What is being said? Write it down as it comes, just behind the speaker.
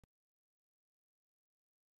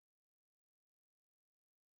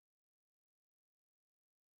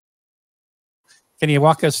Can you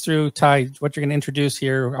walk us through, Ty, what you're going to introduce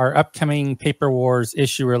here, our upcoming Paper Wars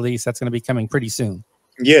issue release that's going to be coming pretty soon?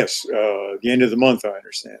 Yes, the end of the month, I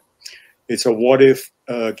understand. It's a what-if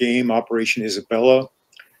game, Operation Isabella.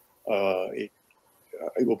 It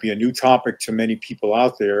will be a new topic to many people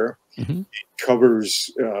out there. Mm-hmm. It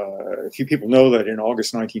covers, a few people know that in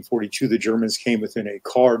August 1942, the Germans came within a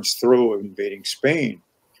card's throw of invading Spain.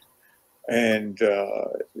 And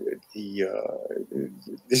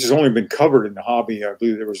this has only been covered in the hobby. I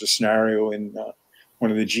believe there was a scenario in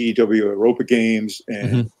one of the WWII Europa games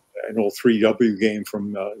and an old 3W game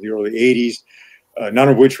from the early 80s, none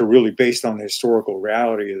of which were really based on the historical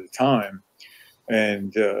reality of the time.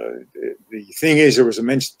 And the thing is, there was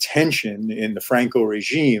immense tension in the Franco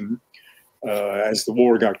regime as the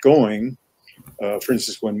war got going. For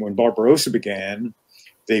instance, when Barbarossa began,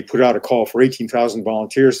 they put out a call for 18,000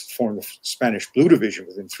 volunteers to form the Spanish Blue Division.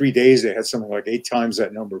 Within 3 days, they had something like 8 times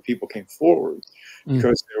that number of people came forward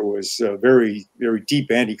because there was very, very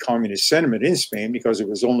deep anti-communist sentiment in Spain, because it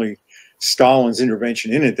was only Stalin's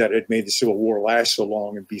intervention in it that had made the Civil War last so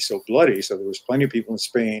long and be so bloody. So there was plenty of people in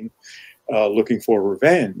Spain looking for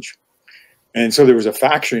revenge. And so there was a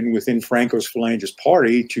faction within Franco's phalangist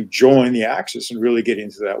party to join the Axis and really get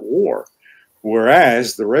into that war.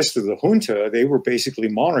 Whereas the rest of the junta, they were basically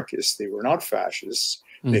monarchists. They were not fascists.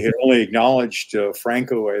 They had only acknowledged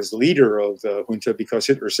Franco as leader of the junta because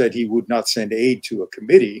Hitler said he would not send aid to a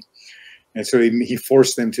committee. And so he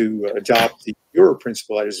forced them to adopt the Euro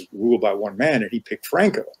principle, that is, rule by one man, and he picked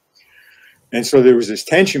Franco. And so there was this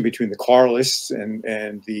tension between the Carlists and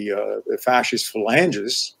the fascist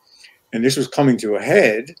phalangists, and this was coming to a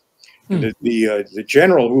head. The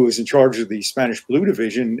general who was in charge of the Spanish Blue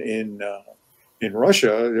Division in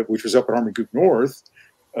Russia, which was up at Army Group North,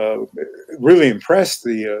 really impressed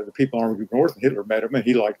the people in Army Group North, and Hitler met him, and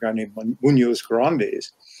he liked a guy named Munoz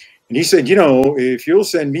Grandes. And he said, you know, if you'll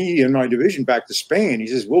send me and my division back to Spain, he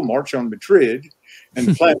says, we'll march on Madrid. And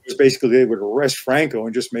the plan was basically they would arrest Franco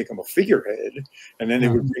and just make him a figurehead. And then they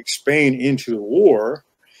would bring Spain into the war.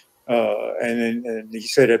 And he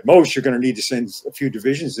said, at most, you're going to need to send a few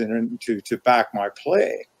divisions in to back my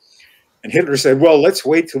play. And Hitler said, well, let's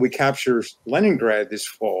wait till we capture Leningrad this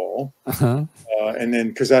fall. And then,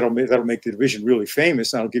 because that'll make the division really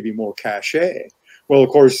famous, and that'll give you more cachet. Well, of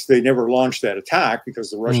course, they never launched that attack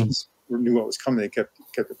because the Russians knew what was coming. They kept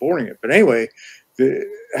aborting it. But anyway,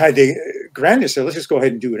 Grandes said, let's just go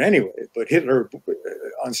ahead and do it anyway. But Hitler,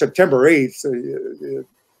 on September 8th, the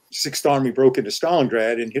Sixth Army broke into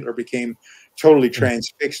Stalingrad, and Hitler became totally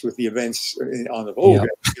transfixed with the events on the Volga.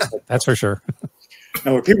 Yep. That's for sure.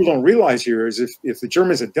 Now, what people don't realize here is if the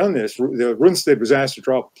Germans had done this, the Rundstedt was asked to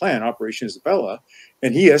draw up a plan, Operation Isabella,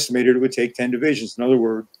 and he estimated it would take 10 divisions. In other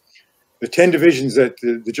words, the 10 divisions that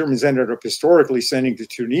the Germans ended up historically sending to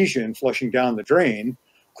Tunisia and flushing down the drain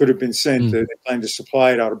could have been sent. They planned to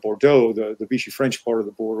supply it out of Bordeaux. The Vichy French part of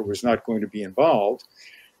the border was not going to be involved.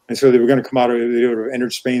 And so they were going to come out of, they would have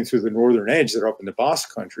entered Spain through the northern edge. They're up in the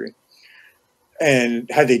Basque country. And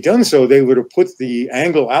had they done so, they would have put the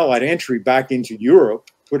Anglo-Allied entry back into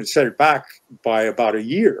Europe, set it back by about a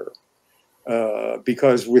year.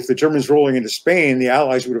 Because with the Germans rolling into Spain, the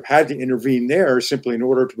Allies would have had to intervene there simply in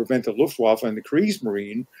order to prevent the Luftwaffe and the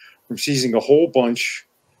Kriegsmarine from seizing a whole bunch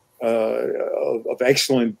of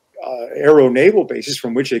excellent aero-naval bases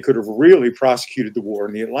from which they could have really prosecuted the war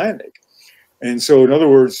in the Atlantic. And so, in other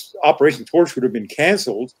words, Operation Torch would have been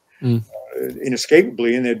canceled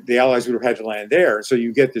inescapably, and the Allies would have had to land there. And so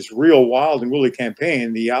you get this real wild and woolly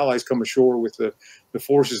campaign. The Allies come ashore with the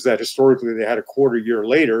forces that historically they had a quarter year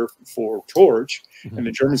later for Torch, and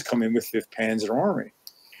the Germans come in with 5th Panzer Army.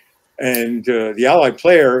 And the Allied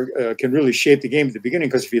player can really shape the game at the beginning,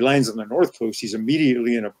 because if he lands on the North Coast, he's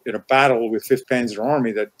immediately in a battle with 5th Panzer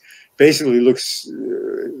Army that basically looks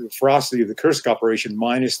the ferocity of the Kursk operation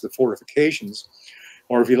minus the fortifications.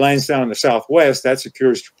 Or if he lands down in the southwest, that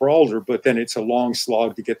secures Gibraltar, but then it's a long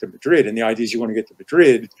slog to get to Madrid. And the idea is you want to get to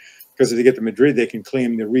Madrid, because if they get to Madrid, they can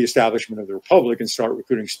claim the reestablishment of the Republic and start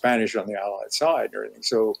recruiting Spanish on the Allied side and everything.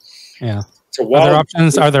 So, yeah.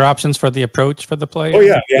 Are there options for the approach for the player? Oh,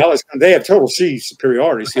 yeah. The Allies, they have total sea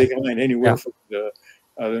superiority, so they can land anywhere from the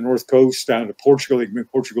North Coast down to Portugal. They can bring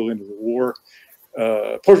Portugal into the war.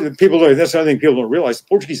 That's another thing people don't realize. The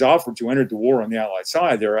Portuguese offered to enter the war on the Allied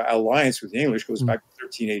side. Their alliance with the English goes back to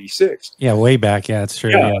 1386. Yeah, way back. Yeah, it's true.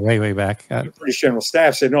 Yeah, way back. The British General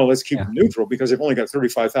Staff said, no, let's keep them neutral, because they've only got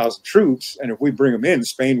 35,000 troops. And if we bring them in,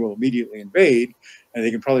 Spain will immediately invade, and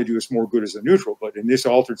they can probably do us more good as a neutral. But in this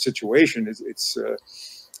altered situation,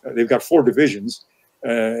 they've got 4 divisions.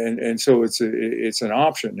 And so it's an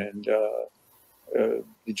option. And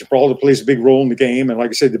Gibraltar plays a big role in the game, and like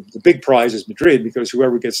I said, the big prize is Madrid, because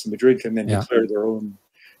whoever gets to Madrid can then declare their own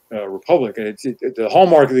republic. And the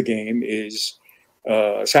hallmark of the game is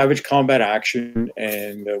savage combat action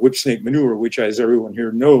and whip snake maneuver, which, as everyone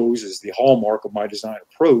here knows, is the hallmark of my design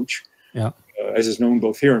approach. Yeah. As is known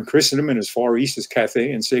both here in Christendom and as far east as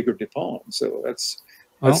Cathay and Sacred Depon. So that's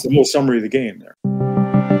the whole summary of the game there.